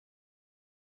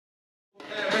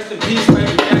rest in peace,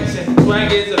 Michael Jackson.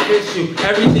 Swag is official,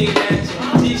 everything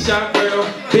matching. T-shirt girl,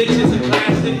 bitches and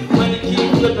plastic. Money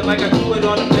keep flipping like I do it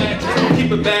on the mattress.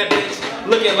 Keep a bad bitch,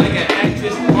 looking like an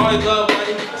actress. Always love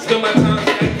money, still my time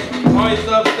stacking. Always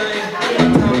love things, my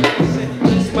time action.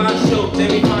 This is my show,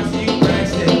 Jamie Foxx, you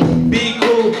Braxton. Be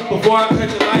cool before I cut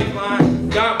your lifeline.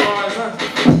 Got bars, huh?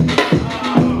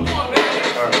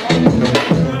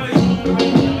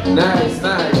 Nice,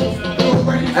 nice.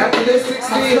 After this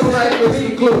 16 cycles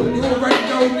concluded. You already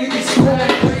know niggas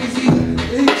going crazy.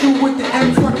 Hit you with the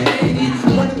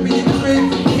M180. Run up in your crib,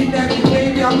 kidnap your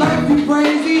baby. I love you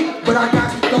crazy, but I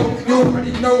got to go. You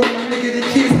already know my nigga, the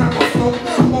kid's not my flow.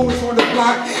 I'm always on the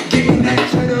block, getting that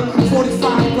cheddar.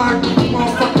 45 block,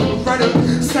 motherfucking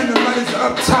Beretta. Sending letters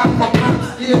up top, my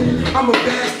pops, yeah. I'm a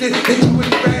bastard, hit you with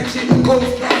the ratchet.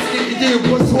 Close casket,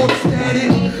 yeah, what's all the static?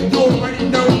 You already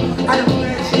know, I done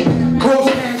ratchet.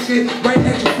 Close casket, right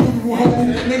at your funeral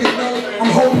home. Niggas know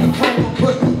I'm holding the phone,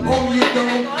 put on your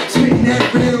dome. Spitting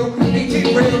that real, ain't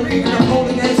it real? And I'm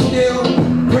holding that still.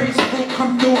 Praise will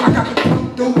come through, I got to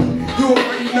come through. You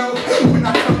already know when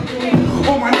I come through.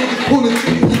 All my niggas pulling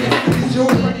to the end. You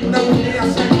already know when I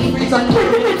say the things I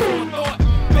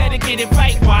do. Better get it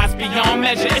right, wise beyond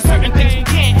measure. It's certain things we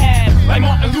can't have. Like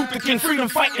Martin Luther King, freedom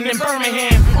fighting in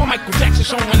Birmingham. Or Michael Jackson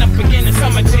showing up again in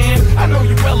Summer Jam. I know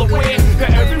you well aware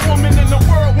that every woman in the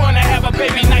world wanna have a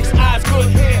baby, nice eyes, good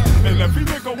hair. And every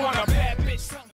nigga wanna